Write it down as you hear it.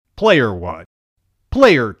Player 1.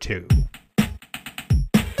 Player 2.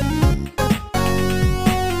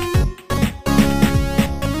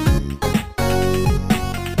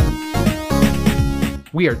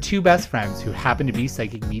 We are two best friends who happen to be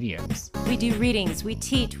psychic mediums. We do readings, we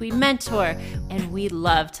teach, we mentor, and we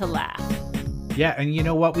love to laugh. Yeah, and you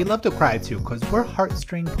know what? We love to cry too, because we're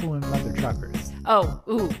heartstring pulling mother truckers.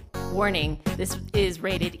 Warning, this is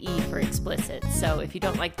rated E for explicit, so if you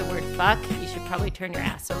don't like the word fuck, you should probably turn your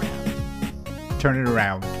ass around. Turn it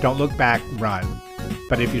around. Don't look back, run.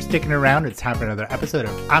 But if you're sticking around, it's time for another episode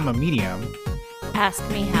of I'm a Medium. Ask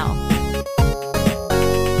me how.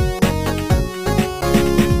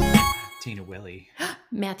 Tina Willie.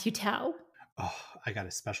 Matthew Tao. Oh, I got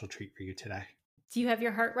a special treat for you today. Do you have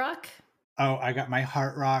your heart rock? Oh, I got my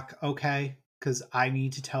heart rock, okay? Because I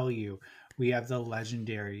need to tell you, we have the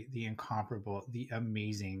legendary, the incomparable, the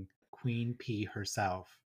amazing Queen P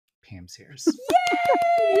herself, Pam Sears.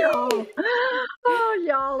 Yay! Oh,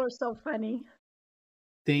 y'all are so funny.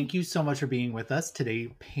 Thank you so much for being with us today,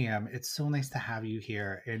 Pam. It's so nice to have you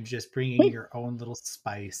here and just bringing your own little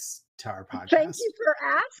spice to our podcast. Thank you for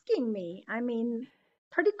asking me. I mean,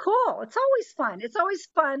 pretty cool. It's always fun. It's always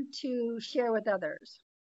fun to share with others.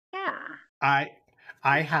 Yeah.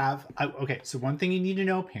 Okay, so one thing you need to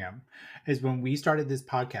know, Pam, is when we started this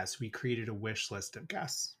podcast, we created a wish list of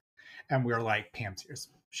guests. And we were like, Pam Sears,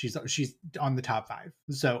 she's on the top 5.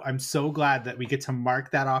 So I'm so glad that we get to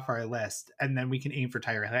mark that off our list, and then we can aim for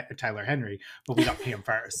Tyler Henry, but we got Pam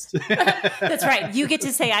first. That's right. You get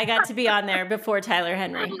to say I got to be on there before Tyler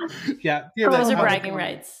Henry. Yeah, those are bragging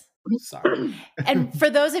rights. Sorry. And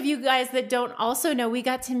for those of you guys that don't also know, we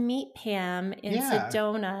got to meet Pam in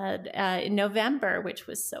Sedona in November, which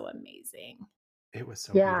was so amazing. It was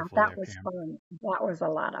so beautiful. Yeah, that was Pam. fun. That was a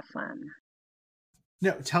lot of fun.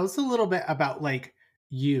 No, tell us a little bit about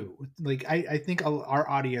you. I think our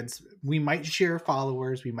audience, we might share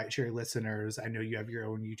followers, we might share listeners. I know you have your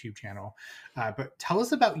own YouTube channel, but tell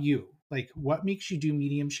us about you. What makes you do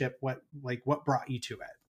mediumship? What brought you to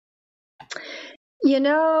it? You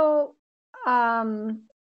know,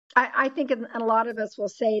 I think a lot of us will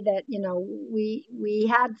say that, we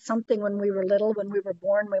had something when we were little, when we were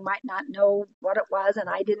born. We might not know what it was, and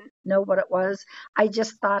I didn't know what it was. I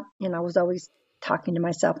just thought, I was always talking to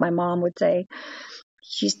myself. My mom would say,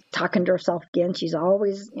 she's talking to herself again. She's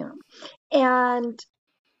always, and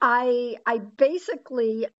I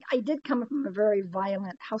basically, I did come from a very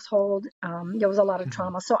violent household. There was a lot of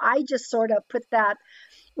trauma. So I just sort of put that,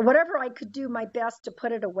 whatever I could do my best to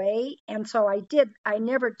put it away. And so I did. I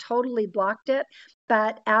never totally blocked it.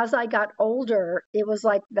 But as I got older, it was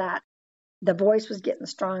like that. The voice was getting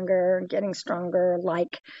stronger and getting stronger.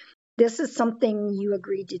 Like, this is something you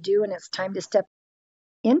agreed to do, and it's time to step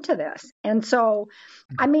into this. And so,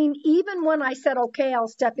 I mean, even when I said, okay, I'll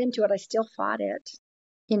step into it, I still fought it,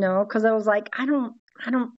 because I was like, I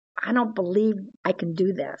don't believe I can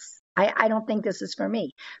do this. I don't think this is for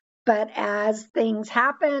me. But as things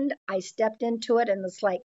happened, I stepped into it, and it's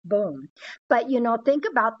like, boom. But, think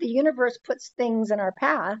about the universe puts things in our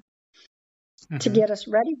path to get us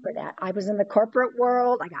ready for that. I was in the corporate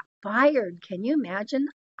world. I got fired. Can you imagine?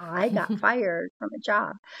 I got fired from a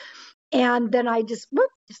job. And then I just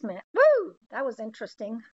a minute, that was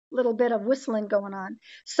interesting. Little bit of whistling going on.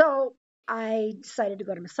 So I decided to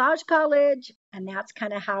go to massage college, and that's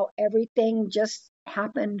kind of how everything just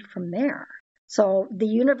happened from there. So the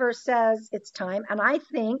universe says it's time. And I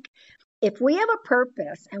think if we have a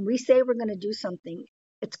purpose and we say we're going to do something,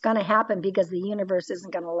 it's going to happen, because the universe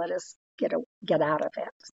isn't going to let us get out of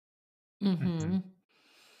it. Mm-hmm.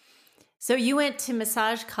 So you went to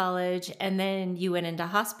massage college, and then you went into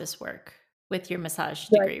hospice work with your massage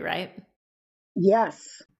degree, right?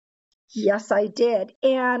 Yes. Yes, I did.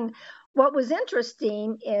 And what was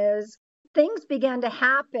interesting is things began to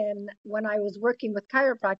happen when I was working with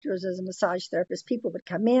chiropractors as a massage therapist. People would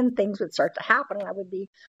come in, things would start to happen, and I would be,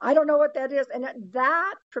 I don't know what that is. And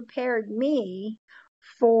that prepared me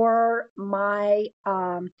for my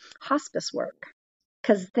hospice work.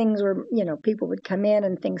 Because things were, people would come in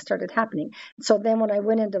and things started happening. So then when I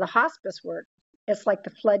went into the hospice work, it's like the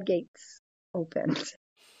floodgates opened.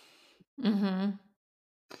 Mm-hmm.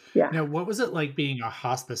 Yeah. Now, what was it like being a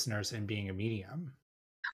hospice nurse and being a medium?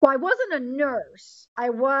 Well, I wasn't a nurse. I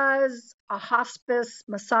was a hospice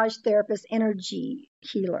massage therapist, energy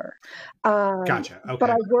healer. Gotcha. Okay. But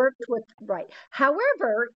I worked with, right.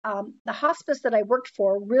 However, the hospice that I worked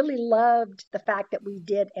for really loved the fact that we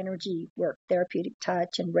did energy work, therapeutic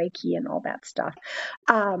touch and Reiki and all that stuff.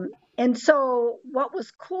 And so what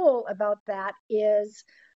was cool about that is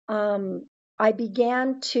I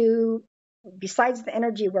began to besides the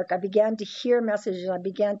energy work, I began to hear messages. I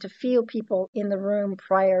began to feel people in the room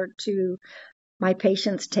prior to my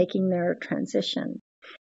patients taking their transition.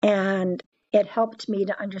 And it helped me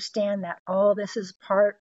to understand that, oh, this is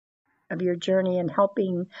part of your journey and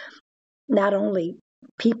helping not only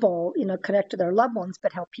people, connect to their loved ones,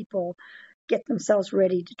 but help people get themselves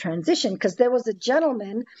ready to transition. Because there was a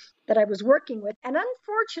gentleman that I was working with, and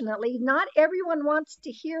unfortunately, not everyone wants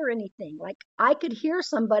to hear anything. Like I could hear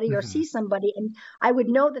somebody or see somebody, and I would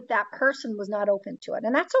know that that person was not open to it,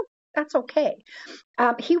 and that's okay.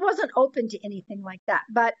 He wasn't open to anything like that,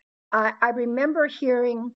 but I remember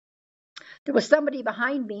hearing there was somebody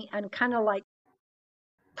behind me and kind of like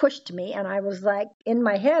pushed me, and I was like, in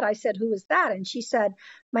my head, I said, "Who is that?" And she said,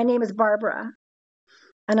 "My name is Barbara."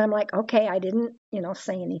 And I'm like, okay, I didn't,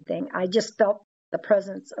 say anything. I just felt the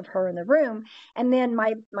presence of her in the room. And then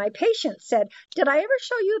my patient said, "Did I ever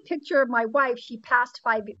show you a picture of my wife? She passed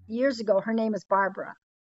 5 years ago. Her name is Barbara."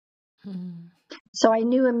 So I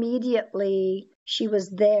knew immediately she was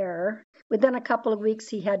there. Within a couple of weeks,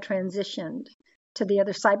 he had transitioned to the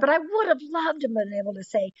other side. But I would have loved to have been able to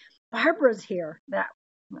say, "Barbara's here." That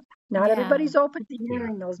not everybody's open to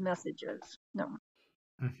hearing those messages. No.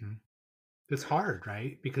 Mm-hmm. It's hard,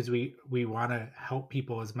 right? Because we want to help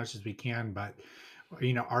people as much as we can, but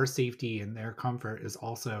our safety and their comfort is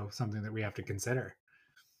also something that we have to consider.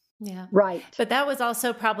 Yeah. Right. But that was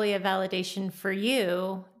also probably a validation for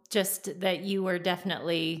you, just that you were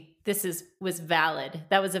definitely, was valid.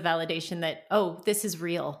 That was a validation that, oh, this is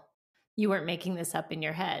real. You weren't making this up in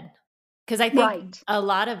your head. Because I think a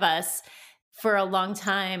lot of us for a long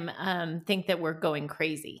time think that we're going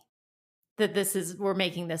crazy, that we're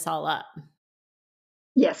making this all up.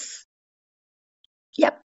 Yes.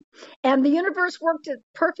 Yep. And the universe worked it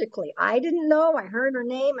perfectly. I didn't know. I heard her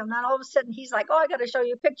name, and then all of a sudden he's like, "Oh, I got to show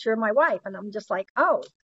you a picture of my wife." And I'm just like, "Oh."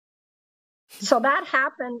 So that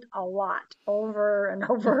happened a lot, over and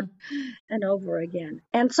over and over again.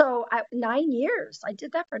 And so 9 years, I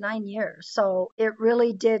did that for 9 years. So it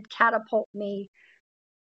really did catapult me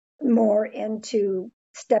more into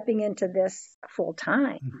stepping into this full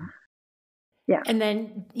time. Yeah. And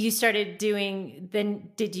then you started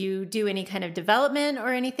did you do any kind of development or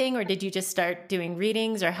anything, or did you just start doing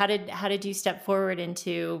readings, or how did you step forward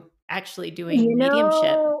into actually doing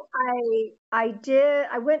mediumship?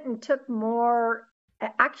 I went and took more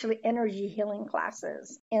actually energy healing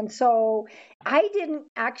classes. And so I didn't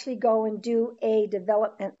actually go and do a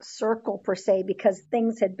development circle per se, because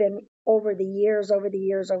things had been over the years. There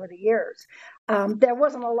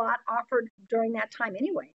wasn't a lot offered during that time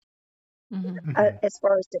anyway. As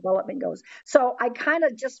far as development goes. So I kind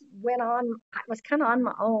of just went on, I was kind of on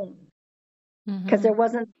my own, because there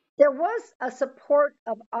was a support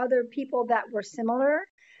of other people that were similar.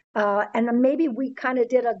 And then maybe we kind of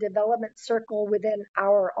did a development circle within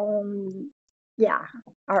our own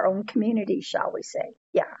community, shall we say.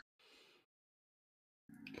 Yeah.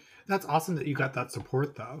 That's awesome that you got that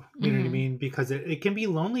support, though. You know what I mean? Because it can be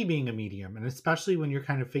lonely being a medium, and especially when you're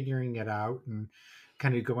kind of figuring it out and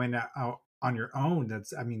kind of going out on your own.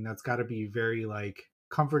 That's got to be very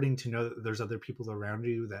comforting to know that there's other people around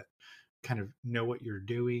you that kind of know what you're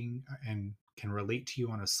doing and can relate to you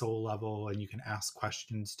on a soul level, and you can ask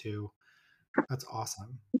questions to. That's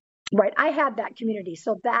awesome. Right. I had that community.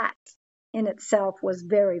 So that in itself was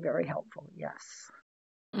very, very helpful. Yes.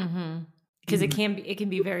 Because it can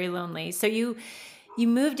be very lonely. So you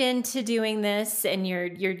moved into doing this, and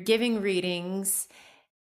you're giving readings.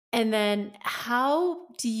 And then how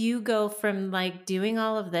do you go from doing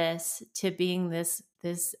all of this to being this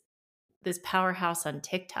powerhouse on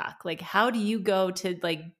TikTok? How do you go to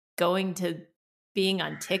going to being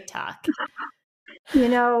on TikTok?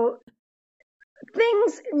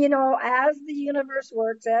 Things, as the universe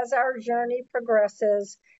works, as our journey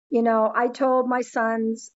progresses, I told my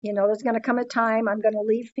sons, there's going to come a time I'm going to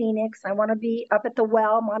leave Phoenix. I want to be up at the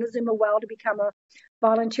Montezuma Well, to become a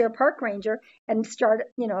volunteer park ranger and start,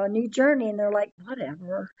 a new journey. And they're like,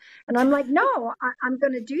 whatever. And I'm like, no, I'm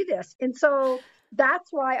going to do this. And so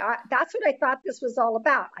that's what I thought this was all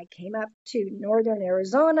about. I came up to Northern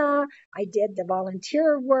Arizona. I did the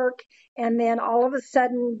volunteer work. And then all of a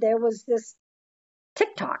sudden there was this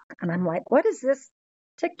TikTok. And I'm like, what is this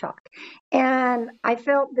TikTok? And I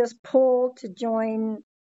felt this pull to join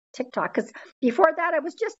TikTok, because before that I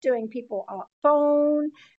was just doing people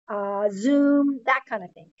phone, Zoom, that kind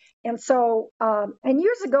of thing. And so, and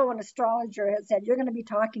years ago, an astrologer had said, you're going to be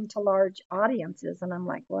talking to large audiences. And I'm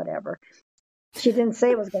like, whatever. She didn't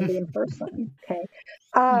say it was going to be in person. Okay.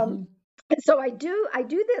 And so I do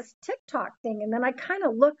this TikTok thing. And then I kind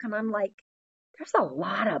of look and I'm like, there's a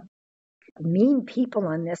lot of mean people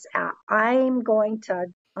on this app. I'm going to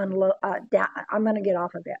unload. I'm going to get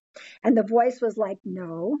off of it. And the voice was like,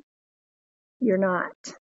 no, you're not.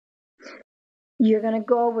 You're going to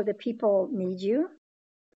go where the people need you.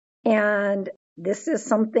 And this is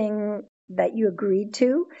something that you agreed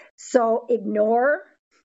to. So ignore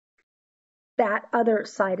that other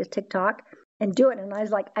side of TikTok and do it. And I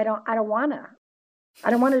was like, I don't want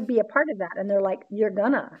to be a part of that. And they're like, you're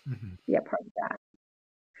gonna be a part of that.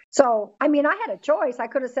 So, I mean, I had a choice. I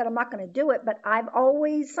could have said, I'm not going to do it, but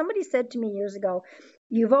somebody said to me years ago,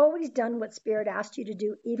 you've always done what Spirit asked you to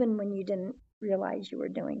do, even when you didn't realize you were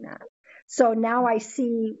doing that. So now I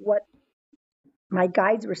see what my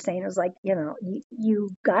guides were saying. It was like, you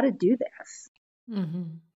got to do this. Mm-hmm.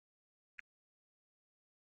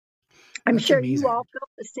 I'm sure amazing. You all felt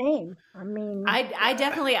the same. I mean, I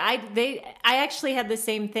actually had the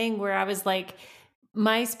same thing where I was like,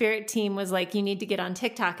 my Spirit team was like, you need to get on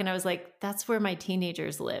TikTok. And I was like, that's where my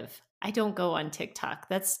teenagers live. I don't go on TikTok.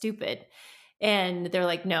 That's stupid. And they're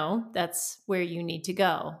like, no, that's where you need to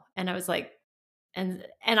go. And I was like, and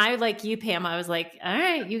I, like you, Pam, I was like, all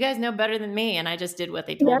right, you guys know better than me. And I just did what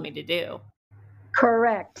they told me to do.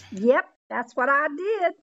 Correct. Yep. That's what I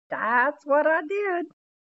did.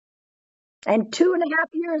 And 2.5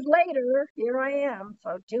 years later, here I am.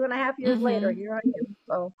 So 2.5 years later, here I am.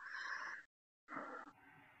 So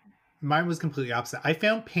mine was completely opposite. I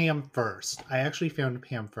found Pam first. I actually found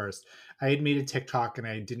Pam first. I had made a TikTok and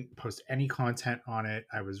I didn't post any content on it.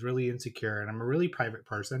 I was really insecure and I'm a really private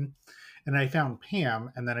person. And I found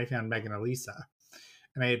Pam, and then I found Megan Elisa.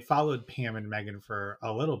 And I had followed Pam and Megan for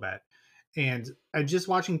a little bit. And just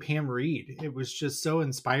watching Pam read, it was just so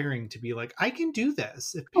inspiring to be like, I can do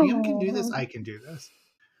this. If Pam can do this, I can do this.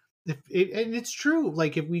 And it's true.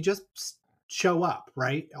 Like, if we just show up,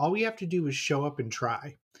 right? All we have to do is show up and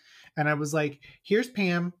try. And I was like, here's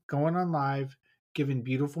Pam going on live, giving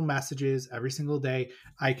beautiful messages every single day.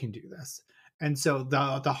 I can do this. And so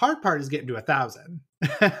the hard part is getting to 1,000.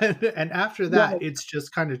 And after that, it's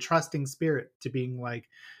just kind of trusting Spirit to being like,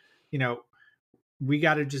 we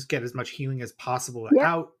got to just get as much healing as possible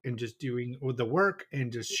out and just doing the work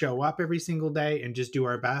and just show up every single day and just do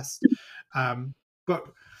our best. But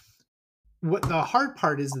what the hard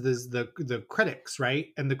part is the critics, right?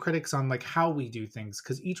 And the critics on like how we do things,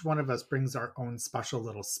 because each one of us brings our own special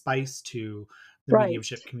little spice to the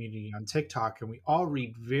mediumship community on TikTok, and we all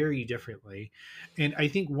read very differently. And I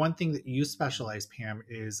think one thing that you specialize, Pam,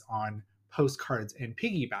 is on postcards and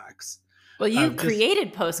piggybacks. Well, you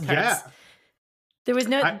created postcards. Yeah. There was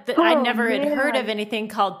I never had heard of anything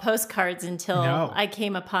called postcards until I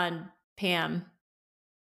came upon Pam.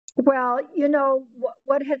 Well,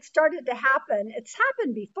 what had started to happen, it's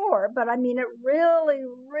happened before, but I mean, it really,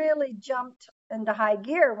 really jumped into high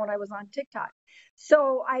gear when I was on TikTok.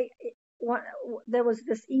 So there was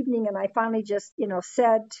this evening and I finally just,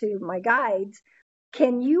 said to my guides,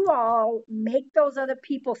 can you all make those other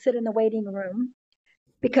people sit in the waiting room?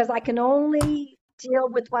 Because I can only deal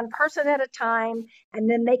with one person at a time and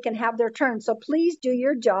then they can have their turn. So please do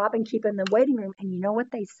your job and keep in the waiting room. And you know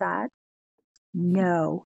what they said?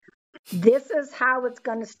 No. This is how it's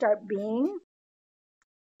going to start being.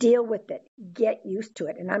 Deal with it. Get used to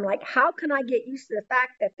it. And I'm like, how can I get used to the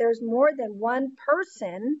fact that there's more than one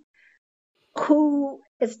person who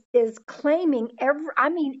is claiming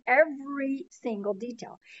every single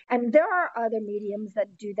detail? And there are other mediums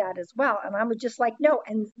that do that as well. And I was just like, no.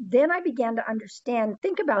 And then I began to understand,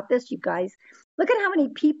 think about this, you guys. Look at how many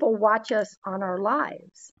people watch us on our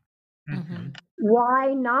lives. Mm-hmm. Why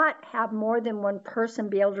not have more than one person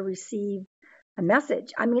be able to receive a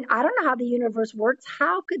message? I mean, I don't know how the universe works.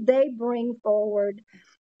 How could they bring forward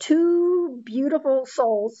two beautiful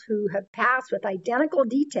souls who have passed with identical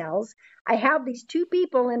details? I have these two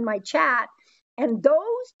people in my chat, and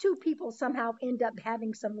those two people somehow end up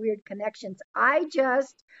having some weird connections. I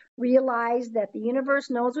just realized that the universe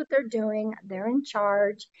knows what they're doing. They're in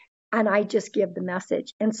charge. And I just give the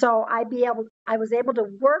message. And so I was able to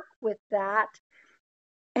work with that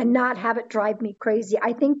and not have it drive me crazy.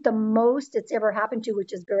 I think the most it's ever happened to,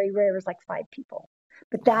 which is very rare, is like 5 people.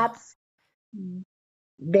 But that's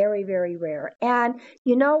very, very rare. And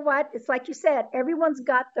you know what? It's like you said, everyone's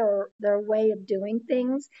got their way of doing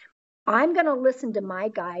things. I'm going to listen to my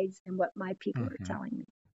guides and what my people are telling me.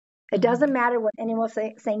 It doesn't matter what anyone's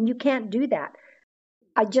saying. You can't do that.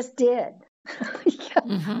 I just did.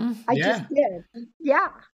 I just did. Yeah.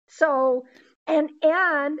 So, and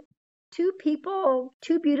two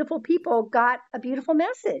beautiful people got a beautiful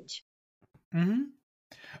message. Mm-hmm.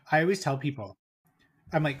 I always tell people,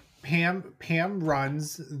 I'm like, Pam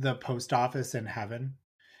runs the post office in heaven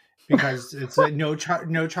because it's no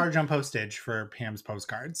charge on postage for Pam's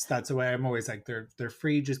postcards. That's the way I'm always like, they're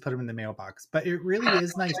free, just put them in the mailbox. But it really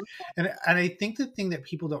is nice. And I think the thing that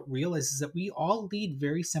people don't realize is that we all lead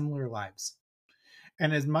very similar lives.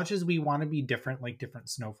 And as much as we want to be different, like different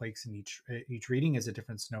snowflakes, and each reading is a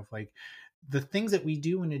different snowflake, the things that we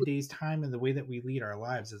do in a day's time and the way that we lead our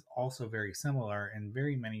lives is also very similar in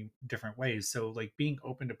very many different ways. So like being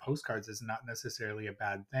open to postcards is not necessarily a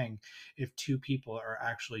bad thing if two people are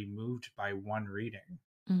actually moved by one reading.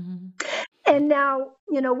 Mm-hmm. And now,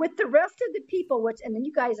 with the rest of the people, and then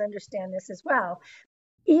you guys understand this as well,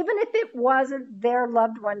 even if it wasn't their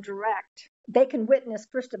loved one direct, they can witness,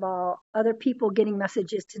 first of all, other people getting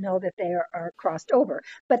messages to know that they are crossed over.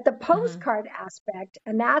 But the postcard aspect,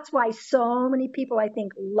 and that's why so many people, I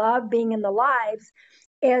think, love being in the lives,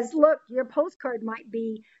 is look, your postcard might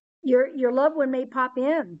be, your loved one may pop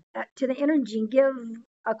in to the energy and give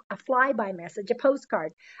a flyby message, a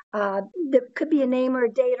postcard. That could be a name or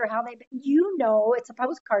a date or how it's a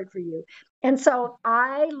postcard for you. And so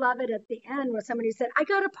I love it at the end when somebody said, I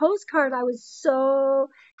got a postcard. I was so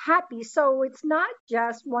happy. So it's not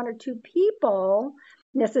just one or two people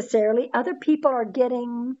necessarily. Other people are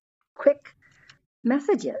getting quick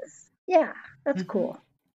messages. Yeah, that's cool.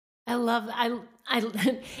 I love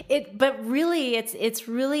it, but really it's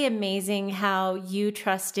really amazing how you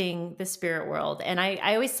trusting the spirit world. And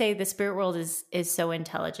I always say the spirit world is so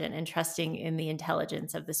intelligent, and trusting in the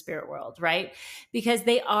intelligence of the spirit world, right? Because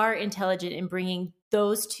they are intelligent in bringing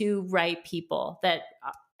those two right people that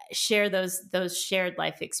share those shared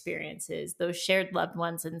life experiences, those shared loved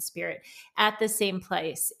ones in spirit at the same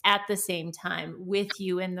place, at the same time, with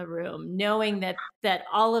you in the room, knowing that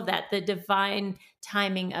all of that, the divine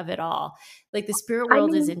timing of it all, like the spirit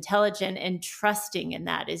world is intelligent, and trusting in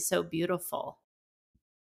that is so beautiful.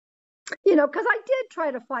 Because I did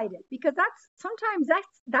try to fight it, because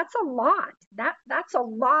that's a lot. That's a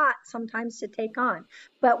lot sometimes to take on.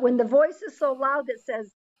 But when the voice is so loud that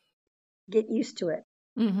says, get used to it.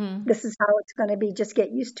 Mm-hmm. This is how it's going to be. Just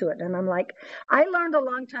get used to it. And I'm like, I learned a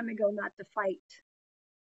long time ago not to fight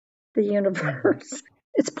the universe.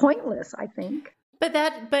 It's pointless, I think. But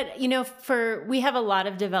we have a lot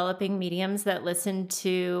of developing mediums that listen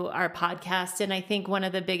to our podcast. And I think one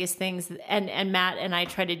of the biggest things, and Matt and I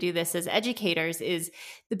try to do this as educators, is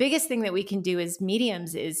the biggest thing that we can do as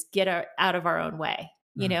mediums is get out of our own way.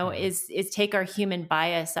 Is take our human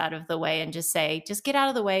bias out of the way and just get out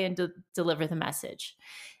of the way and deliver the message,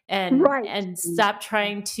 and stop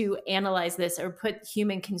trying to analyze this or put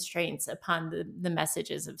human constraints upon the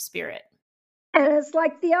messages of spirit. And it's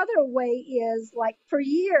like the other way is like, for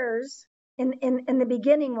years in the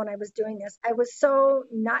beginning when I was doing this, I was so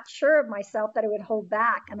not sure of myself that I would hold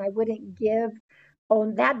back and I wouldn't give.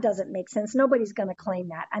 Oh, that doesn't make sense. Nobody's going to claim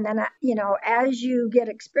that. And then, as you get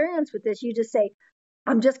experience with this, you just say,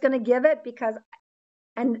 I'm just going to give it because,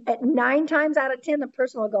 and at 9 times out of 10, the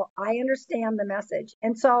person will go, I understand the message.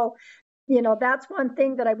 And so, that's one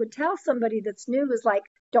thing that I would tell somebody that's new is like,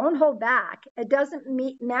 don't hold back. It doesn't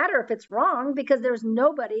matter if it's wrong, because there's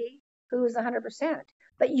nobody who is 100%,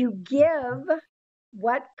 but you give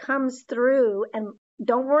what comes through and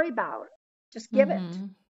don't worry about it. Just give it.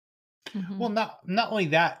 Mm-hmm. Well, not only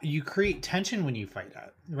that, you create tension when you fight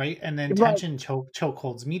it, right? And then tension choke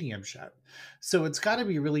holds mediumship. So it's got to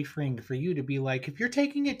be really freeing for you to be like, if you're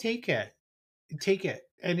taking it, take it.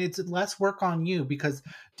 And it's less work on you, because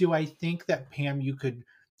do I think that, Pam, you could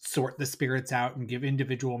sort the spirits out and give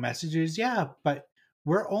individual messages? Yeah, but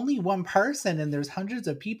we're only one person and there's hundreds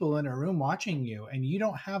of people in a room watching you, and you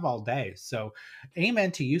don't have all day. So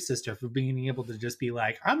amen to you, sister, for being able to just be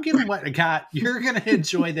like, I'm giving what I got. You're going to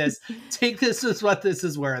enjoy this. Take this as what this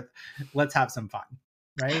is worth. Let's have some fun.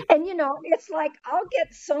 Right. And, it's like, I'll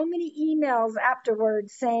get so many emails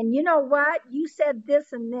afterwards saying, you know what, you said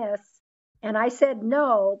this and this, and I said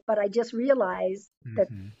no, but I just realized that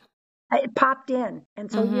it popped in.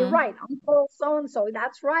 And so you're right. I'm told so-and-so.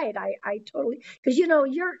 That's right. I totally, because,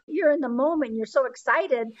 you're in the moment and you're so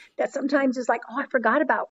excited that sometimes it's like, oh, I forgot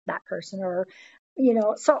about that person, or,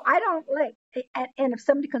 so I don't like, and if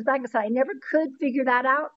somebody comes back and says, I never could figure that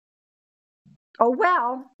out. Oh,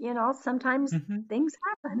 well, sometimes things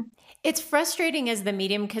happen. It's frustrating as the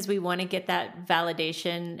medium, because we want to get that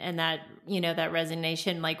validation and that, that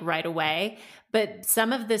resonation like right away. But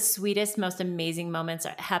some of the sweetest, most amazing moments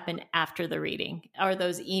happen after the reading, or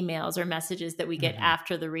those emails or messages that we get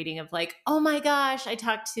after the reading of like, oh my gosh, I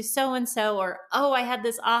talked to so-and-so, or, oh, I had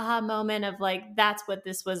this aha moment of like, that's what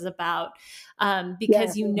this was about.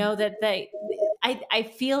 Because that I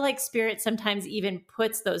feel like spirit sometimes even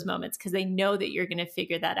puts those moments because they know that you're going to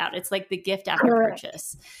figure that out. It's like the gift after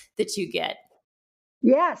purchase that you get.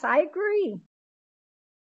 Yes, I agree.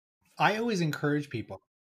 I always encourage people,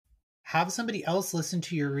 have somebody else listen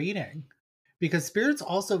to your reading, because spirit's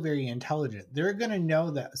also very intelligent. They're going to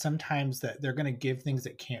know that sometimes that they're going to give things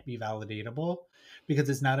that can't be validatable because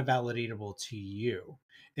it's not a validatable to you.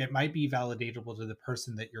 It might be validatable to the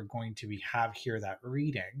person that you're going to have hear that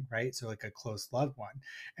reading, right? So like a close loved one,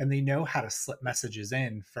 and they know how to slip messages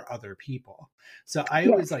in for other people. So I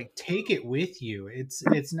always Yes. like take it with you. It's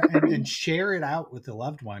not, and share it out with the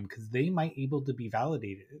loved one because they might able to be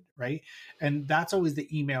validated, right? And that's always the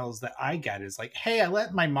emails that I get is like, hey, I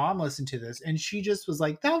let my mom listen to this and she just was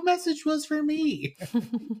like, that message was for me.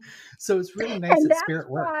 So it's really nice And that that's spirit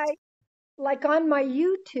why, works. like on my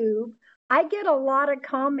YouTube, I get a lot of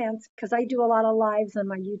comments because I do a lot of lives on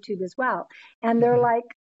my YouTube as well. And they're Mhm. like,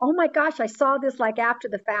 oh my gosh, I saw this like after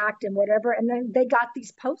the fact and whatever. And then they got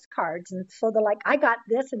these postcards. And so they're like, I got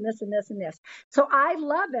this and this and this and this. So I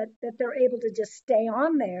love it that they're able to just stay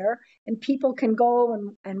on there and people can go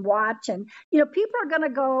and watch. And, people are going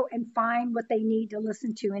to go and find what they need to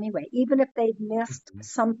listen to anyway. Even if they've missed Mhm.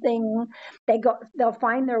 something, they'll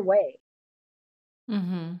find their way.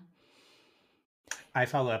 Mm-hmm. I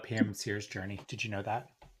follow up Pam Sears' journey. Did you know that?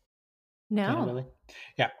 No. Willie?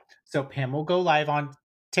 Yeah. So Pam will go live on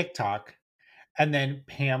TikTok, and then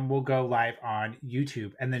Pam will go live on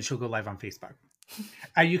YouTube, and then she'll go live on Facebook.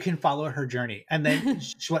 You can follow her journey. And then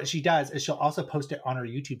what she does is she'll also post it on her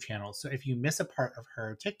YouTube channel. So if you miss a part of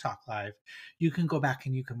her TikTok live, you can go back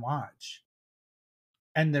and you can watch.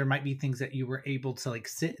 And there might be things that you were able to like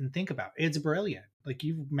sit and think about. It's brilliant. Like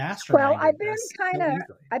you've Well, masterminded this so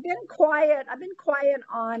easily. I've been quiet. I've been quiet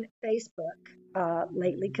on Facebook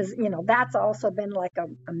lately because that's also been like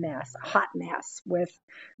a mess, a hot mess with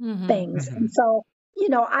Mm-hmm. things. Mhm. And so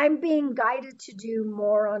I'm being guided to do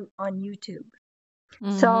more on YouTube.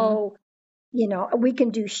 Mm-hmm. So we can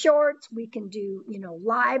do shorts, we can do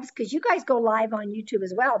lives because you guys go live on YouTube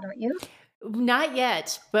as well, don't you? Not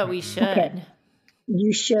yet, but we should. Okay.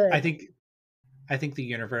 You should. I think the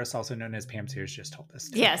universe, also known as Pam Sears, just told us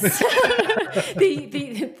to. Yes.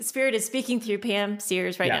 the spirit is speaking through Pam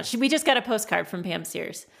Sears right now. We just got a postcard from Pam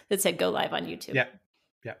Sears that said go live on YouTube. Yep.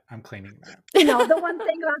 Yeah, I'm claiming that. The one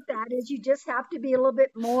thing about that is you just have to be a little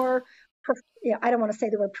bit more, I don't want to say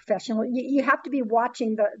the word professional. You have to be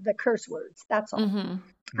watching the curse words. That's all.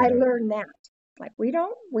 Mm-hmm. I learned that. Like, we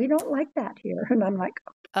don't like that here. And I'm like,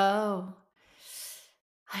 oh.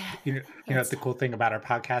 You know what the cool thing about our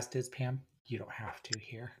podcast is, Pam? You don't have to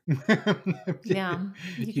hear. Yeah.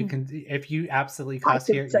 You can if you absolutely cuss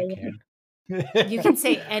here, you can. You can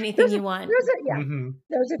say anything you want.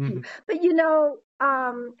 There's a few. But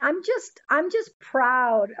I'm just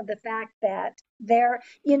proud of the fact that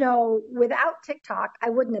without TikTok, I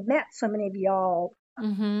wouldn't have met so many of y'all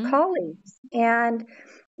colleagues. And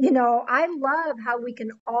I love how we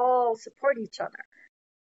can all support each other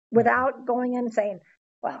without going in and saying,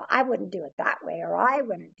 well, I wouldn't do it that way, or I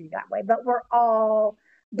wouldn't do that way. But we're all,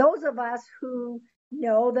 those of us who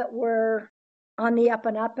know that we're on the up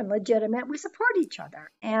and up and legitimate, we support each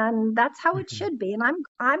other. And that's how it should be. And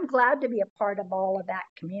I'm glad to be a part of all of that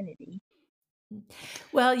community.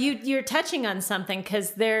 Well, you're touching on something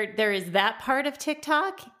because there is that part of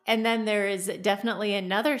TikTok, and then there is definitely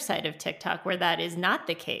another side of TikTok where that is not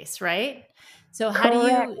the case, right? So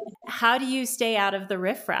how do you stay out of the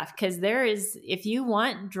riffraff? Because there is, if you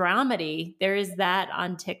want dramedy, there is that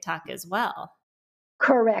on TikTok as well.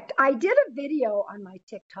 Correct. I did a video on my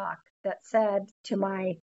TikTok that said to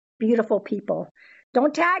my beautiful people,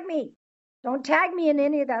 don't tag me. Don't tag me in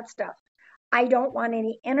any of that stuff. I don't want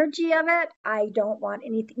any energy of it. I don't want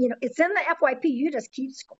anything. It's in the FYP. You just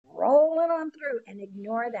keep scrolling on through and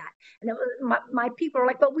ignore that. And my people are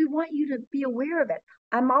like, but we want you to be aware of it.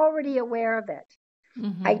 I'm already aware of it.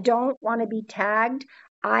 Mm-hmm. I don't want to be tagged.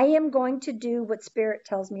 I am going to do what Spirit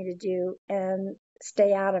tells me to do and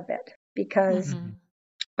stay out of it because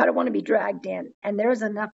I don't want to be dragged in. And there's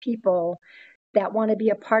enough people that want to be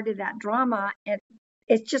a part of that drama. And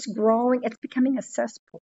it's just growing. It's becoming a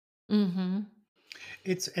cesspool. Mm-hmm.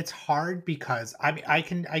 It's hard because I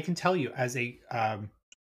can tell you as a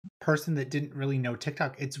person that didn't really know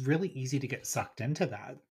TikTok, it's really easy to get sucked into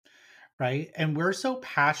that, right? And we're so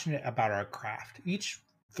passionate about our craft. Each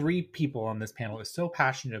 3 people on this panel is so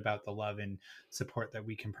passionate about the love and support that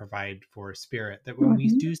we can provide for Spirit that when we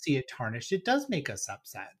do see it tarnished, it does make us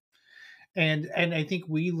upset. And I think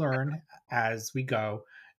we learn as we go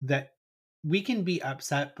that we can be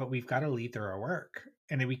upset, but we've got to lead through our work.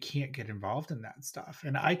 And we can't get involved in that stuff.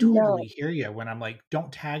 And I totally hear you when I'm like,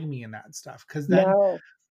 don't tag me in that stuff. Because then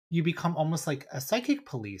you become almost like a psychic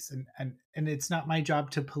police, and it's not my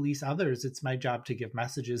job to police others. It's my job to give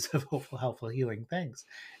messages of hopeful, helpful, healing things,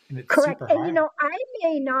 and it's Correct. super And hard. I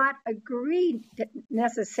may not agree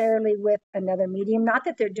necessarily with another medium, not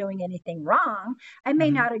that they're doing anything wrong. I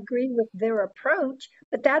may Mhm. not agree with their approach,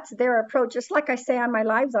 but that's their approach. Just like I say on my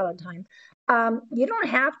lives all the time. You don't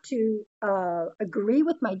have to agree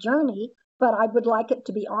with my journey, but I would like it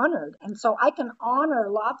to be honored. And so I can honor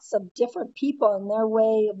lots of different people and their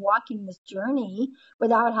way of walking this journey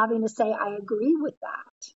without having to say I agree with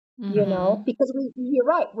that. Mhm. Because you're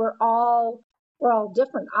right, we're all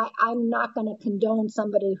different. I'm not going to condone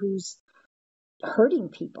somebody who's hurting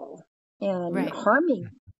people and Right. harming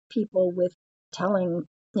people with telling,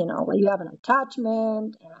 well, you have an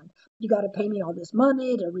attachment and you got to pay me all this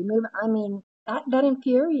money to remove it. I mean, that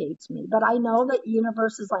infuriates me. But I know that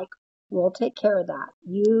universe is like, we'll take care of that.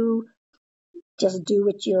 You just do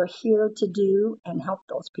what you're here to do and help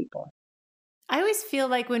those people. I always feel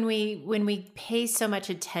like when we pay so much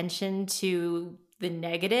attention to the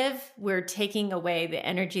negative, we're taking away the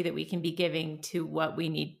energy that we can be giving to what we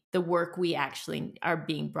need, the work we actually are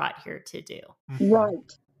being brought here to do. Mhm.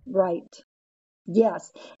 Right.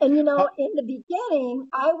 Yes. And in Oh, the beginning,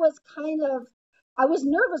 I was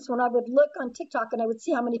nervous when I would look on TikTok and I would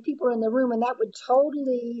see how many people are in the room, and that would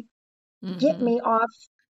totally get Mhm. me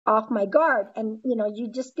off my guard. And you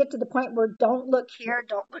just get to the point where don't look here,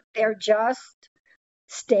 don't look there, just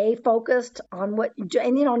stay focused on what you do.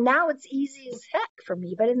 And now it's easy as heck for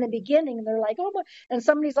me. But in the beginning, they're like, oh my, and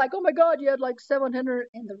somebody's like, oh my God, you had like 700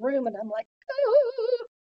 in the room, and I'm like, oh,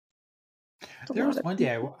 it's a there lot was of one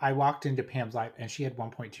day people. I walked into Pam's live and she had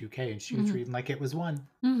 1.2K and she was Mhm. reading like it was one.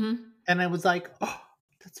 Mhm. And I was like, oh,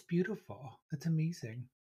 that's beautiful. That's amazing.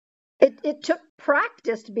 It took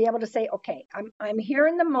practice to be able to say, okay, I'm here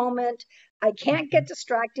in the moment. I can't Mhm. get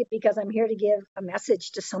distracted because I'm here to give a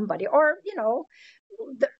message to somebody. Or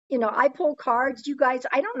I pull cards. You guys,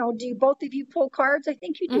 I don't know. Do both of you pull cards? I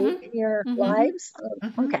think you do Mhm. in your Mhm. lives.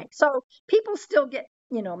 Mhm. Okay, so people still get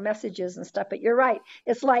messages and stuff. But you're right.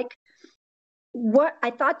 It's like what I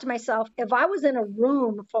thought to myself: if I was in a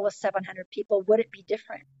room full of 700 people, would it be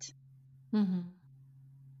different? Mhm.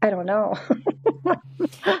 I don't know.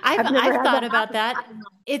 I've I've never I've had thought that about happen. that. I don't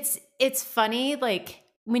know. It's funny, like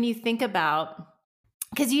when you think about,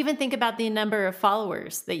 because you even think about the number of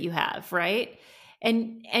followers that you have, right?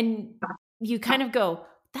 And you kind of go,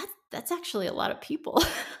 that's actually a lot of people.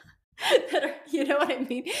 That are, you know what I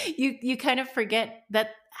mean? You kind of forget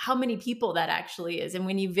that how many people that actually is. And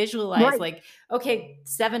when you visualize Right. like, okay,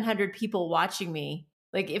 700 people watching me,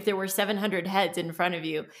 like if there were 700 heads in front of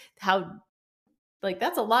you, how, like,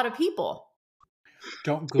 that's a lot of people.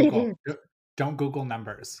 Don't It Google. is. Don't Google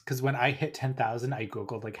numbers because when I hit 10,000, I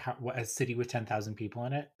googled like what a city with 10,000 people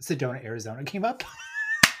in it. Sedona, Arizona came up.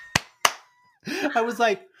 I was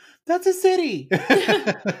like, that's a city. It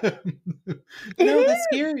No, that's is.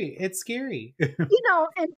 scary. It's scary.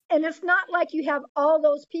 And it's not like you have all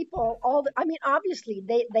those people. I mean, obviously,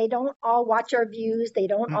 they don't all watch our views. They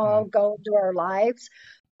don't all Mm-mm. go to our lives.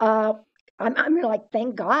 Uh, I'm like,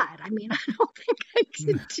 thank God. I mean, I don't think I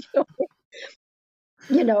could do it.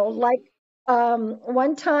 Like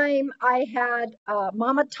one time I had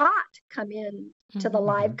Mama Tot come in to the Mhm.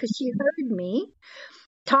 live Mhm. because she heard me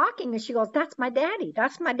talking and she goes, that's my daddy,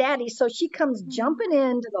 that's my daddy. So she comes jumping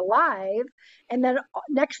into the live, and then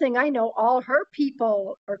next thing I know, all her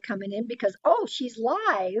people are coming in because, oh, she's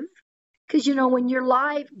live. Because when you're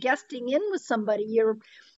live guesting in with somebody,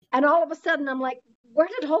 and all of a sudden I'm like, where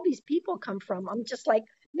did all these people come from? I'm just like,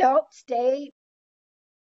 no,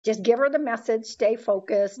 just give her the message, stay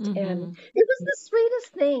focused. And Mhm. it was the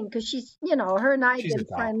sweetest thing because she's, her and I have She's a been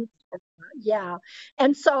doll. friends. Yeah.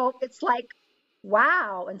 And so it's like,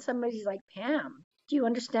 wow. And somebody's like, Pam, do you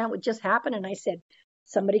understand what just happened? And I said,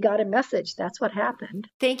 somebody got a message. That's what happened.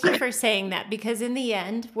 Thank you for saying that, because in the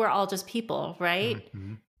end, we're all just people, right?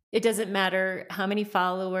 Mhm. It doesn't matter how many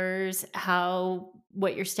followers,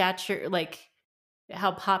 what your stature, like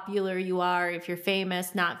how popular you are, if you're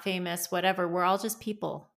famous, not famous, whatever. We're all just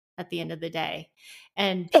people at the end of the day.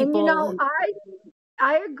 And And people,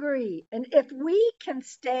 I agree. And if we can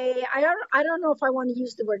stay, I don't know if I want to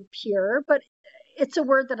use the word pure, but it's a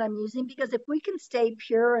word that I'm using because if we can stay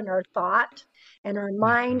pure in our thought and our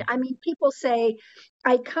mind, Mhm. I mean, people say,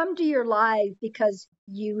 I come to your live because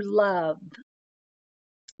you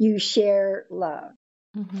share love.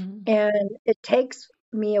 Mhm. And it takes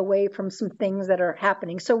me away from some things that are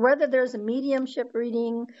happening. So whether there's a mediumship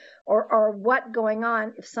reading or what going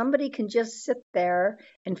on, if somebody can just sit there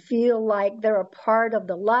and feel like they're a part of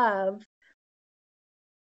the love,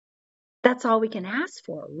 that's all we can ask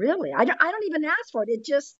for, really. I don't even ask for it.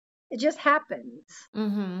 It just happens.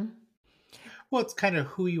 Mm-hmm. Well, it's kind of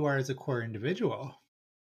who you are as a core individual.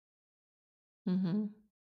 Mm-hmm.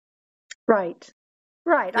 Right.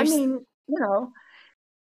 Right. I There's mean,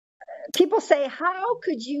 people say, how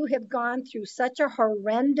could you have gone through such a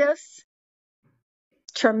horrendous,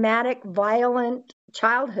 traumatic, violent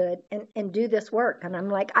childhood and do this work? And I'm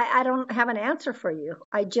like, I don't have an answer for you.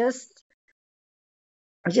 I just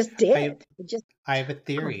I did. I have a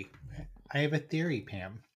theory. I have a theory,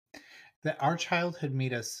 Pam, that our childhood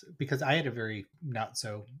made us, because I had a very not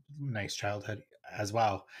so nice childhood as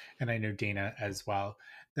well, and I know Dana as well,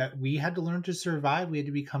 that we had to learn to survive. We had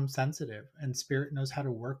to become sensitive, and spirit knows how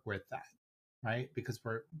to work with that, right? Because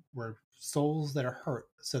we're souls that are hurt,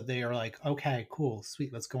 so they are like, okay, cool,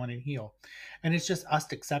 sweet, let's go in and heal. And it's just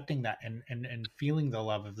us accepting that and feeling the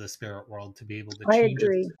love of the spirit world to be able to I change us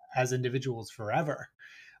agree. as individuals forever.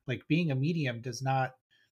 Like being a medium does not,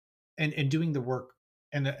 and doing the work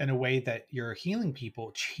in a way that you're healing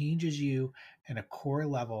people changes you in a core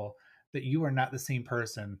level, that you are not the same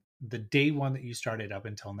person the day one that you started up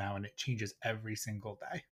until now, and it changes every single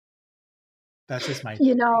day. That's just my You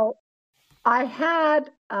theory. know, I had,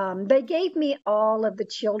 they gave me all of the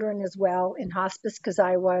children as well in hospice because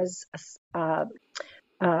I was uh,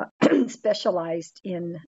 specialized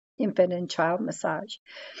in infant and child massage.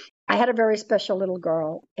 I had a very special little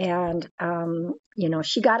girl, and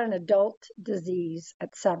she got an adult disease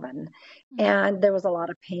at 7, and there was a lot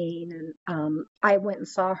of pain. And I went and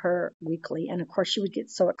saw her weekly, and of course, she would get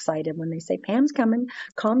so excited when they say, "Pam's coming,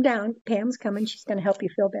 calm down, Pam's coming, she's going to help you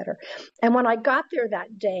feel better." And when I got there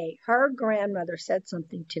that day, her grandmother said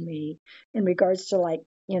something to me in regards to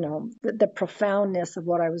the profoundness of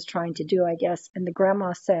what I was trying to do, I guess. And the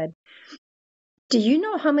grandma said, do you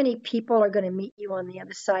know how many people are going to meet you on the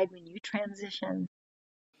other side when you transition?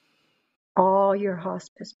 All your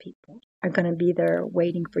hospice people are going to be there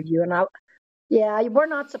waiting for you. And yeah, we're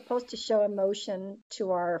not supposed to show emotion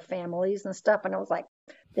to our families and stuff. And I was like,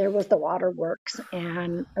 there was the waterworks.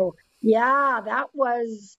 And oh, yeah, that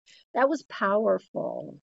was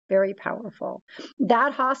powerful, very powerful.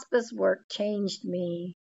 That hospice work changed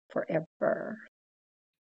me forever.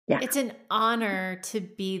 Yeah. It's an honor to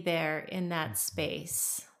be there in that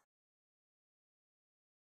space.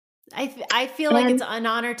 I feel like it's an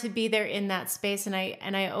honor to be there in that space, and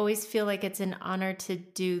I always feel like it's an honor to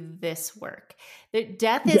do this work.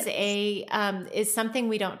 Death is is something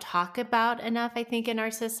we don't talk about enough, I think, in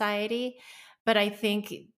our society. But I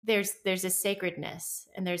think there's a sacredness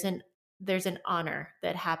and there's an honor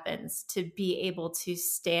that happens to be able to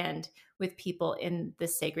stand with people in the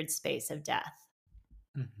sacred space of death.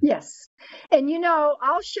 Yes. And,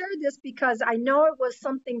 I'll share this because I know it was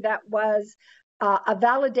something that was a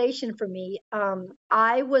validation for me.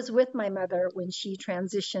 I was with my mother when she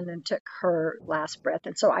transitioned and took her last breath.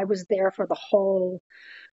 And so I was there for the whole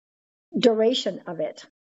duration of it.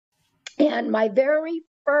 And my very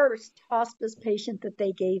first hospice patient that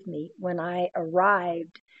they gave me when I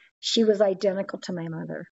arrived, she was identical to my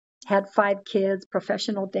mother, had 5 kids,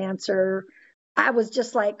 professional dancer. I was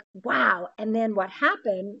just like, wow. And then what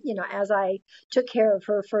happened, as I took care of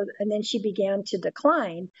her and then she began to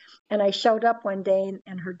decline. And I showed up one day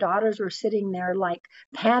and her daughters were sitting there like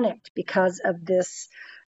panicked because of this,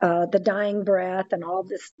 the dying breath and all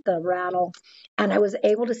this, the rattle. And I was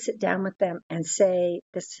able to sit down with them and say,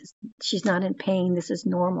 she's not in pain. This is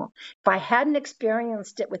normal. If I hadn't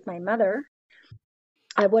experienced it with my mother,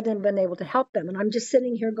 I wouldn't have been able to help them. And I'm just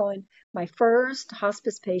sitting here going, my first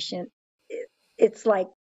hospice patient, it's like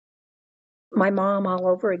my mom all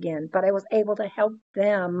over again, but I was able to help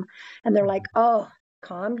them. And they're like, oh,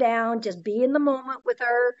 calm down, just be in the moment with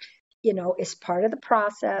her, it's part of the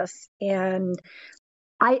process. And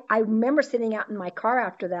I remember sitting out in my car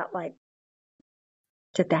after that, like,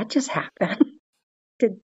 did that just happen?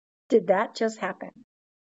 Did that just happen?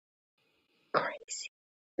 Crazy.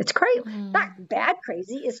 It's crazy. Not bad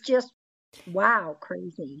crazy. It's just, wow,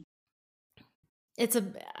 crazy. It's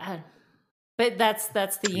but that's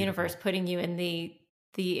the universe putting you in the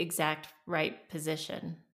exact right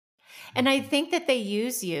position. And I think that they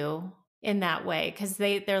use you in that way because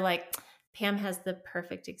they're like, Pam has the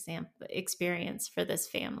perfect experience for this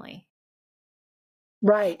family.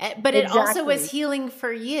 Right. But it also was healing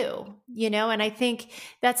for you, and I think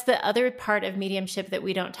that's the other part of mediumship that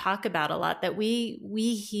we don't talk about a lot, that we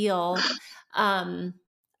heal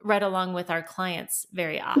right along with our clients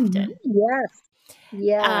very often.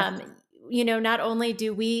 Yes. Not only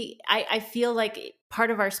do I feel like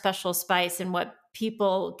part of our special spice and what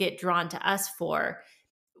people get drawn to us for,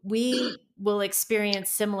 we will experience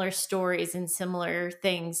similar stories and similar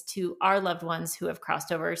things to our loved ones who have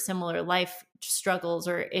crossed over similar life struggles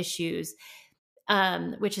or issues,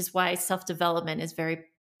 which is why self-development is very,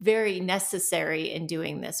 very necessary in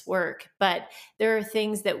doing this work. But there are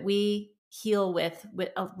things that we heal with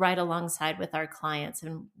right alongside with our clients.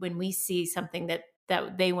 And when we see something that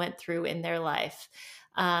they went through in their life,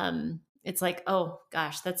 it's like, oh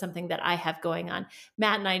gosh, that's something that I have going on.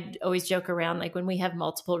 Matt and I always joke around, like when we have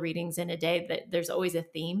multiple readings in a day, that there's always a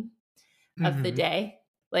theme of the day.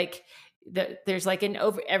 Like there's like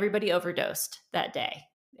everybody overdosed that day.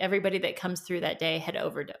 Everybody that comes through that day had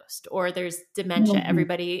overdosed, or there's dementia.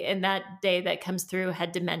 Everybody in that day that comes through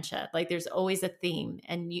had dementia. Like there's always a theme,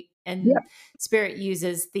 and Spirit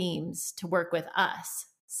uses themes to work with us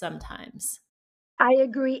sometimes. I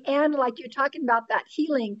agree. And like you're talking about that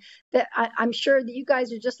healing, that I'm sure that you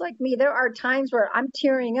guys are just like me. There are times where I'm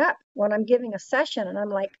tearing up when I'm giving a session, and I'm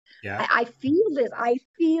like, I feel this. I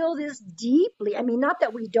feel this deeply. I mean, not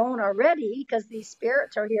that we don't already, because these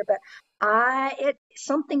spirits are here, but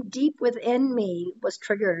something deep within me was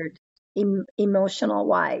triggered emotional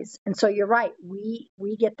wise. And so you're right. We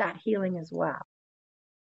get that healing as well.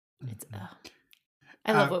 It's,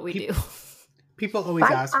 I love what we do. People always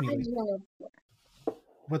ask me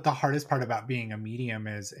what the hardest part about being a medium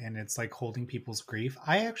is, and it's like holding people's grief.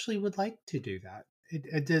 I actually would like to do that.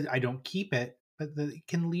 I don't keep it, but it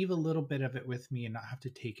can leave a little bit of it with me and not have to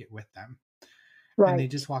take it with them. Right. And they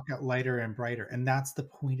just walk out lighter and brighter. And that's the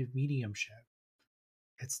point of mediumship.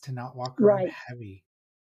 It's to not walk around heavy.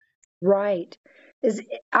 Right.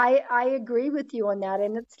 I agree with you on that.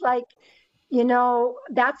 And it's like,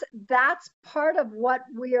 that's part of what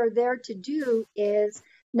we are there to do, is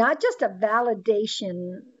not just a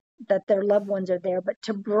validation that their loved ones are there, but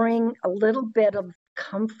to bring a little bit of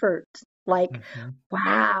comfort. Like,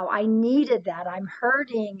 wow, I needed that. I'm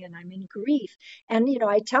hurting and I'm in grief. And,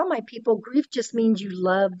 I tell my people, grief just means you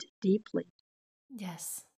loved deeply.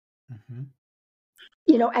 Yes.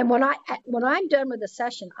 And when I'm done with a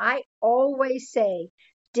session, I always say,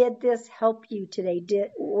 did this help you today?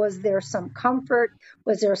 Was there some comfort?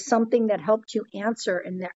 Was there something that helped you answer?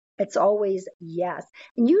 And it's always yes.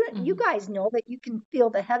 And you guys know that you can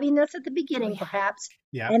feel the heaviness at the beginning, perhaps,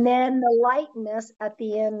 and then the lightness at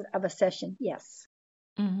the end of a session. Yes.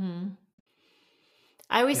 I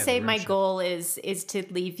always say my goal is to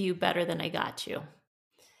leave you better than I got you.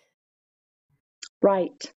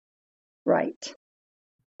 Right.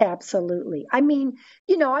 Absolutely. I mean,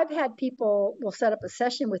 I've had people will set up a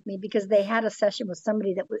session with me because they had a session with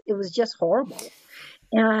somebody that it was just horrible.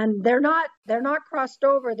 And they're not crossed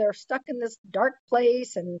over. They're stuck in this dark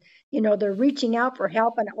place, and, they're reaching out for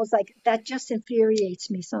help. And it was like, that just infuriates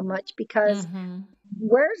me so much, because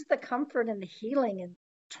where's the comfort and the healing in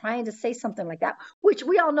trying to say something like that, which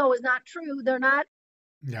we all know is not true. They're not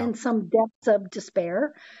in some depths of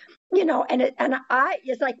despair,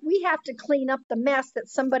 it's like, we have to clean up the mess that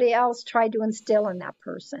somebody else tried to instill in that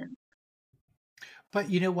person.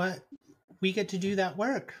 But you know what? We get to do that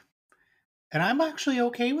work. And I'm actually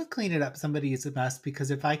okay with cleaning up somebody's mess,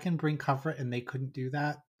 because if I can bring comfort and they couldn't do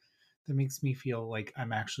that, that makes me feel like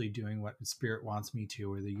I'm actually doing what Spirit wants me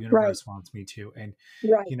to, or the universe wants me to. And,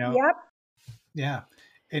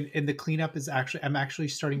 And the cleanup is I'm actually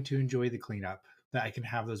starting to enjoy the cleanup, that I can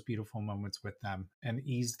have those beautiful moments with them and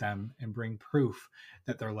ease them and bring proof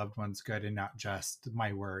that their loved one's good, and not just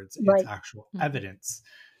my words. It's actual evidence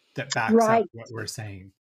that backs up what we're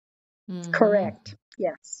saying. Correct.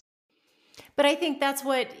 Yes. But I think that's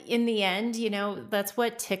what, in the end, that's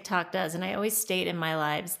what TikTok does. And I always state in my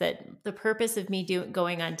lives that the purpose of me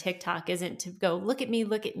going on TikTok isn't to go, look at me.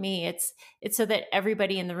 It's so that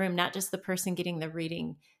everybody in the room, not just the person getting the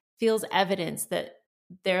reading, feels evidence that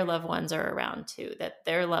their loved ones are around too, that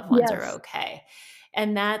their loved ones are okay.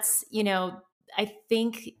 And that's, I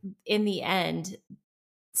think in the end,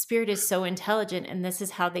 Spirit is so intelligent, and this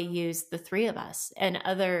is how they use the three of us and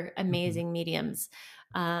other amazing mediums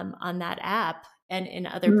on that app and in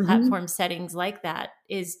other platform settings like that,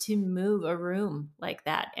 is to move a room like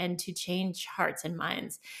that and to change hearts and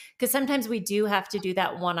minds. Because sometimes we do have to do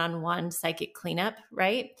that one-on-one psychic cleanup,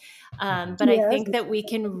 right? But I think that we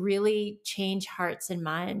can really change hearts and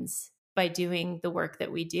minds by doing the work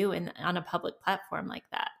that we do on a public platform like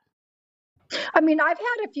that. I mean, I've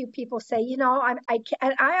had a few people say,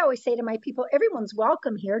 I always say to my people, everyone's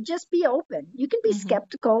welcome here. Just be open. You can be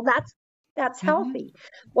skeptical. That's healthy.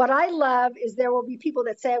 What I love is there will be people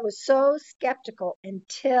that say, I was so skeptical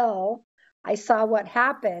until I saw what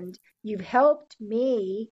happened. You've helped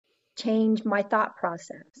me change my thought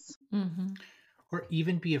process. Or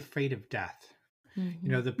even be afraid of death.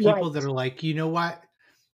 The people that are like, you know what?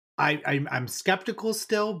 I'm skeptical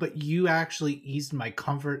still, but you actually eased my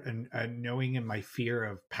comfort and knowing in my fear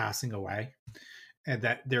of passing away, and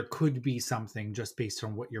that there could be something just based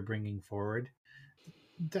on what you're bringing forward.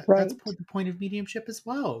 That's Right. the point of mediumship as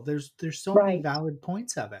well. There's so many Right. valid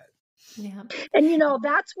points of it. Yeah. And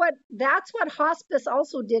that's what hospice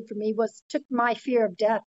also did for me, was took my fear of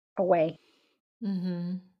death away.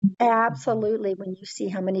 Mm-hmm. Absolutely. When you see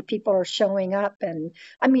how many people are showing up, and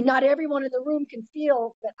I mean, not everyone in the room can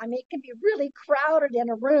feel, but I mean, it can be really crowded in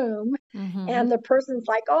a room, Mm-hmm. and the person's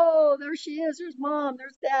like, oh, there she is, there's mom,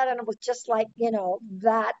 there's dad. And it was just like,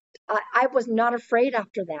 that I was not afraid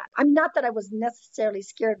after that. I'm not that I was necessarily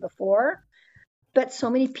scared before, but so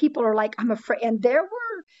many people are like, I'm afraid. And there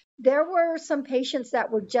were some patients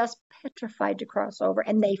that were just petrified to cross over,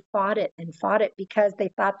 and they fought it because they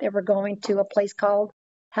thought they were going to a place called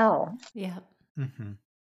hell. Yeah. Mm-hmm.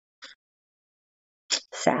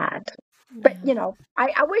 Sad. But,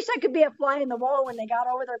 I wish I could be a fly in the wall when they got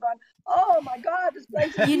over there going, oh my God, this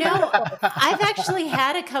place is beautiful. I've actually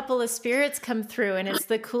had a couple of spirits come through, and it's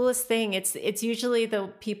the coolest thing. It's usually the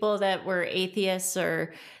people that were atheists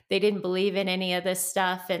or they didn't believe in any of this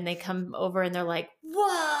stuff, and they come over and they're like,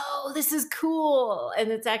 whoa, this is cool.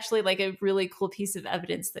 And it's actually like a really cool piece of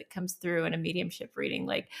evidence that comes through in a mediumship reading.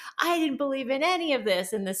 Like, I didn't believe in any of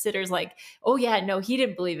this. And the sitter's like, oh yeah, no, he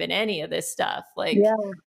didn't believe in any of this stuff. Like, yeah.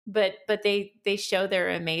 But they show their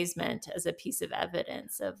amazement as a piece of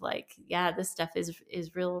evidence of like, yeah, this stuff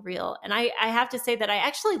is real. And I have to say that I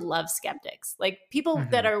actually love skeptics, like people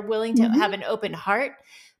that are willing to have an open heart,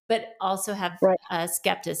 but also have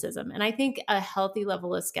skepticism. And I think a healthy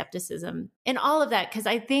level of skepticism in all of that, because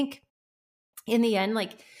I think in the end,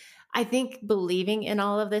 like, I think believing in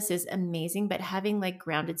all of this is amazing, but having like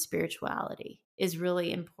grounded spirituality is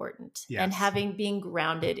really important. Yes. And being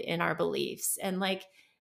grounded in our beliefs, and like,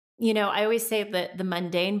 I always say that the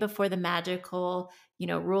mundane before the magical,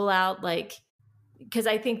 rule out, like, because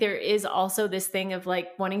I think there is also this thing of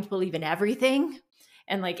like wanting to believe in everything.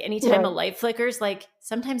 And like anytime a light flickers, like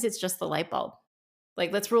sometimes it's just the light bulb.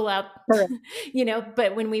 Like, let's rule out,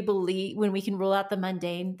 but when we can rule out the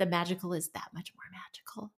mundane, the magical is that much more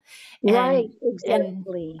magical. Right.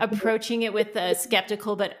 Exactly. And approaching it with a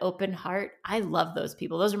skeptical but open heart. I love those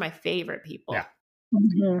people. Those are my favorite people. Yeah.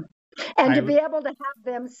 Mm-hmm. And to be able to have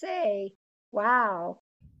them say, wow,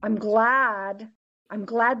 I'm glad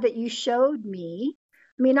that you showed me.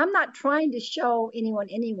 I mean, I'm not trying to show anyone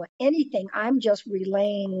anything. I'm just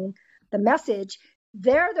relaying the message.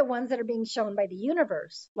 They're the ones that are being shown by the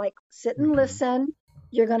universe. Like, sit and listen.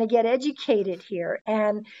 You're going to get educated here.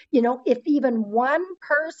 And, if even one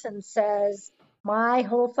person says, my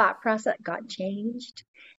whole thought process got changed,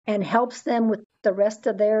 and helps them with the rest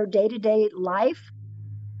of their day-to-day life,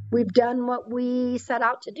 we've done what we set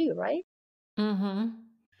out to do, right? Mm-hmm.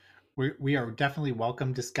 We are definitely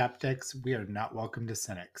welcome to skeptics. We are not welcome to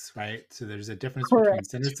cynics, right? So there's a difference between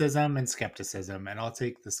cynicism and skepticism, and I'll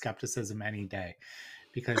take the skepticism any day,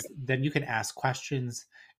 because then you can ask questions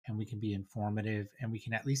and we can be informative and we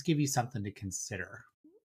can at least give you something to consider.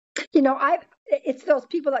 It's those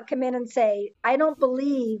people that come in and say, I don't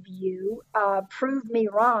believe you, prove me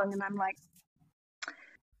wrong. And I'm like,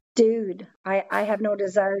 dude, I have no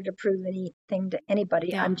desire to prove anything to anybody.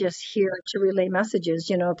 Yeah. I'm just here to relay messages.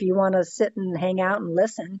 If you want to sit and hang out and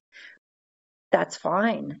listen, that's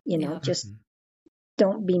fine. Just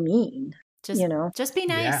don't be mean. Just be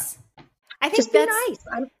nice. Yeah. I think just be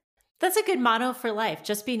nice. That's a good motto for life.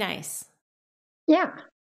 Just be nice. Yeah.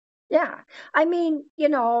 Yeah. I mean,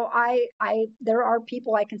 there are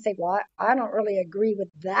people I can say, well, I don't really agree with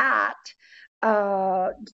that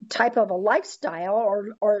type of a lifestyle,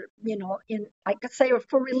 or in, I could say,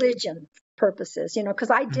 for religion purposes,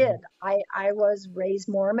 because I did. I was raised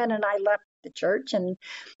Mormon, and I left the church, and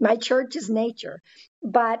my church is nature.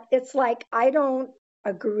 But it's like, I don't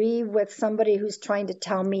agree with somebody who's trying to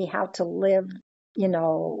tell me how to live,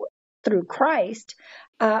 through Christ.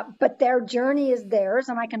 But their journey is theirs,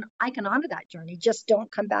 and I can honor that journey. Just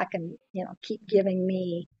don't come back and, keep giving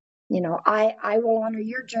me, I will honor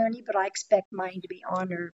your journey, but I expect mine to be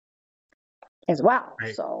honored as well.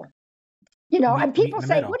 Right. So, and people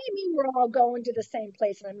say, what do you mean we're all going to the same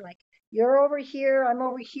place? And I'm like, you're over here, I'm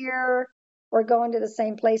over here, we're going to the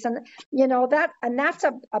same place. And, that's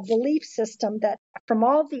a belief system that from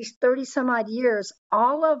all these 30 some odd years,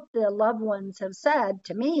 all of the loved ones have said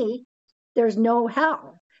to me, there's no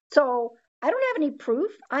hell. So I don't have any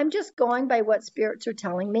proof. I'm just going by what spirits are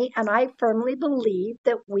telling me. And I firmly believe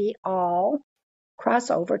that we all cross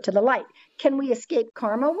over to the light. Can we escape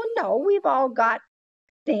karma? Well, no, we've all got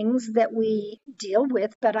things that we deal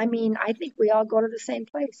with. But I mean, I think we all go to the same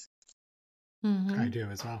place. I do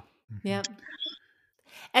as well. Yep.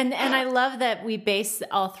 And I love that we base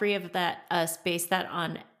all three of us base that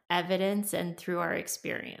on evidence and through our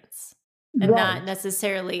experience. And not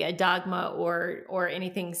necessarily a dogma or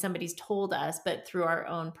anything somebody's told us, but through our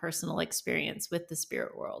own personal experience with the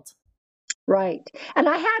spirit world. Right. And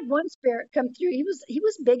I had one spirit come through. He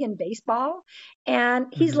was big in baseball, and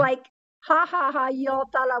he's like, ha ha ha, y'all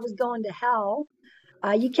thought I was going to hell.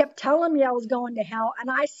 You kept telling me I was going to hell, and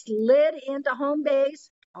I slid into home base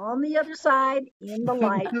on the other side in the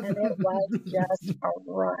light, and it was just a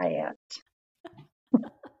riot.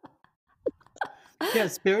 Yeah,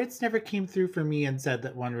 spirits never came through for me and said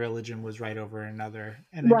that one religion was right over another.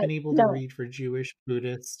 And I've been able to read for Jewish,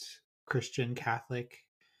 Buddhist, Christian, Catholic,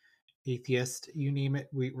 atheist, you name it.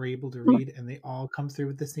 We're able to read, and they all come through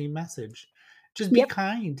with the same message. Just be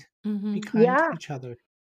kind. Be kind to each other.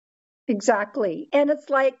 Exactly. And it's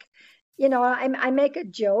like, I make a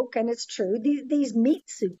joke, and it's true. These meat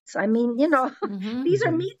suits. I mean, these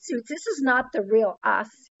are meat suits. This is not the real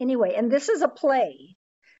us anyway. And this is a play.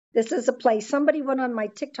 This is a play. Somebody went on my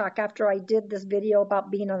TikTok after I did this video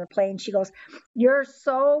about being on a plane. She goes, "You're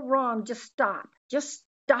so wrong. Just stop. Just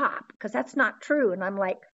stop. Because that's not true." And I'm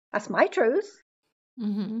like, that's my truth.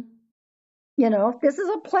 This is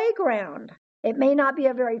a playground. It may not be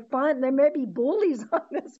a very fun. There may be bullies on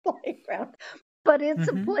this playground, but it's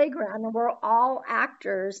a playground, and we're all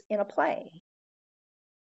actors in a play.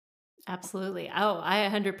 Absolutely. Oh, I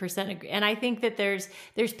 100% agree. And I think that there's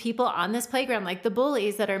people on this playground, like the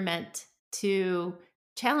bullies, that are meant to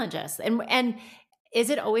challenge us. And is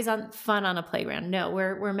it always fun on a playground? No,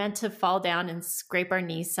 we're meant to fall down and scrape our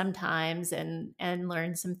knees sometimes and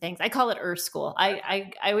learn some things. I call it Earth School.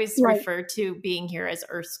 I always refer to being here as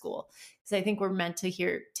Earth School, because I think we're meant to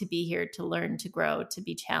be here to learn, to grow, to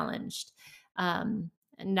be challenged, and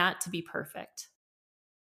not to be perfect.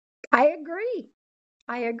 I agree.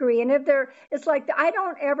 And it's like, I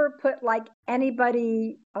don't ever put like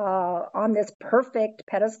anybody on this perfect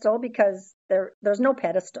pedestal, because there's no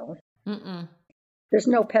pedestal. There's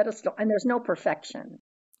no pedestal, and there's no perfection.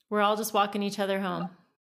 We're all just walking each other home.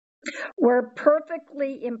 We're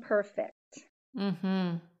perfectly imperfect. I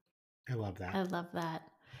love that. I love that.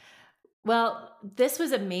 Well, this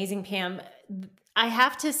was amazing, Pam. I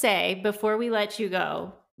have to say, before we let you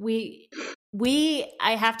go, I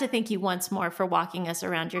have to thank you once more for walking us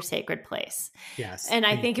around your sacred place. Yes. And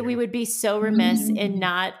I think we would be so remiss in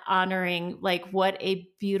not honoring like what a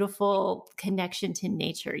beautiful connection to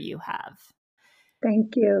nature you have.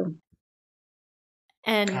 Thank you.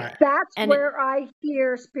 And that's where I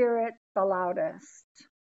hear spirit the loudest.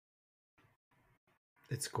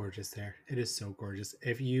 It's gorgeous there. It is so gorgeous.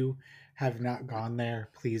 If you have not gone there,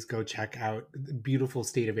 please go check out the beautiful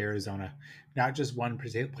state of Arizona. Not just one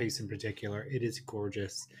place in particular. It is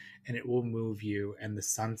gorgeous, and it will move you. And the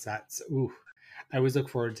sunsets. Ooh, I always look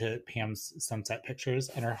forward to Pam's sunset pictures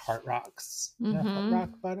and her heart rocks. Her heart rock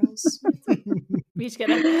photos. We just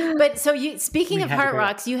gotta. But so speaking of heart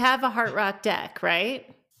rocks, you have a heart rock deck, right?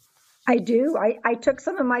 I do. I took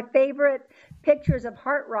some of my favorite pictures of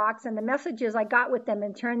heart rocks and the messages I got with them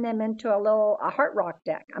and turned them into a heart rock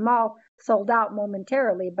deck. I'm all sold out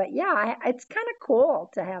momentarily, but yeah, it's kind of cool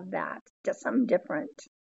to have that. Just something different.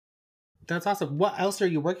 That's awesome. What else are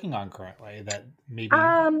you working on currently that maybe?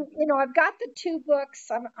 I've got the 2 books.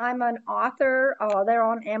 I'm an author. They're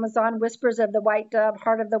on Amazon. Whispers of the White Dove,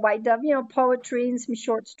 Heart of the White Dove. Poetry and some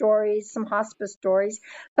short stories, some hospice stories.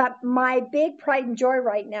 But my big pride and joy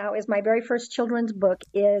right now is my very first children's book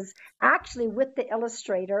is actually with the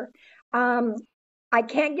illustrator. I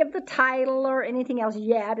can't give the title or anything else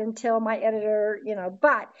yet until my editor,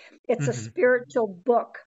 but it's a spiritual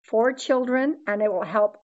book for children, and it will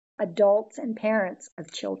help adults and parents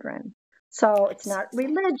of children. So it's not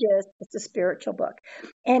religious, it's a spiritual book.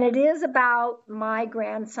 And it is about my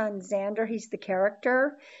grandson, Xander. He's the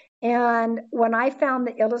character. And when I found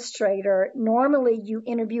the illustrator, normally you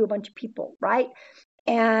interview a bunch of people, right?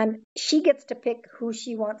 And she gets to pick who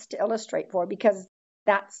she wants to illustrate for, because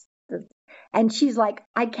and she's like,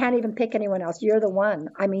 I can't even pick anyone else. You're the one.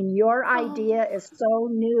 I mean, your idea is so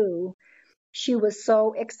new. She was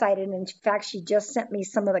so excited. And in fact, she just sent me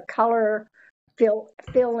some of the color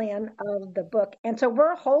fill in of the book. And so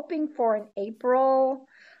we're hoping for an April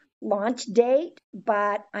launch date,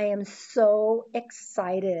 but I am so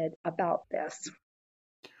excited about this.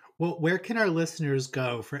 Well, where can our listeners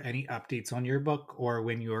go for any updates on your book or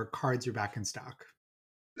when your cards are back in stock?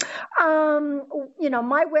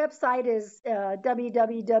 My website is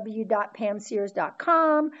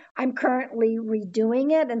www.pamsears.com. I'm currently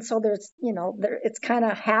redoing it, and so it's kind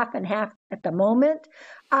of half and half at the moment.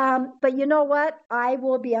 But you know what? I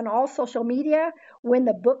will be on all social media when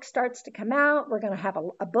the book starts to come out. We're going to have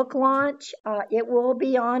a book launch. It will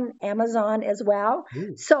be on Amazon as well.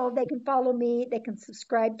 Ooh. So they can follow me. They can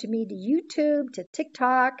subscribe to me to YouTube, to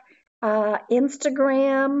TikTok,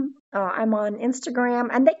 Instagram. I'm on Instagram,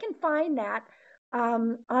 and they can find that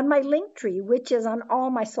on my Linktree, which is on all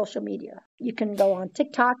my social media. You can go on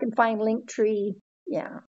TikTok and find Linktree.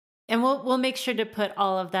 Yeah. And we'll make sure to put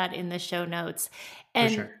all of that in the show notes. And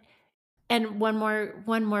For sure. And one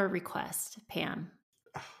more request, Pam.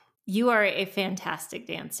 You are a fantastic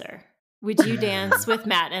dancer. Would you dance with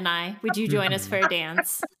Matt and I? Would you join us for a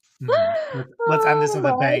dance? Let's end this with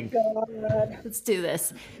a bang. God. Let's do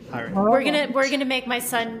this. All right. We're gonna make my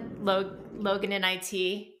son Logan in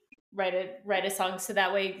IT write a song so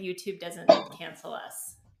that way YouTube doesn't cancel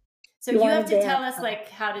us. So you have to tell us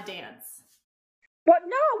how to dance. What?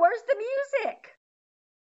 No, where's the music?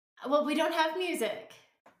 Well, we don't have music.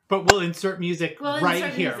 But we'll insert music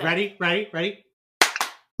right here. Music. Ready?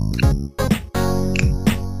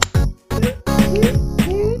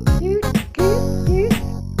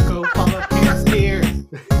 Go follow Pam Sears.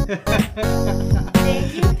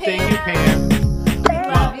 Thank you, Pam. Thank you, Pam.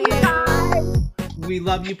 Love you. We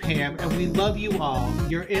love you, Pam, and we love you all.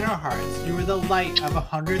 You're in our hearts. You are the light of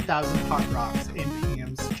 100,000 hot rocks in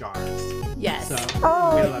Pam's jars. Yes. So,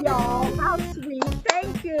 Oh, we love y'all, you. how sweet.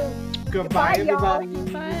 Thank you. Goodbye, Goodbye, y'all.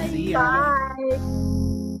 everybody. Bye. See ya. Bye.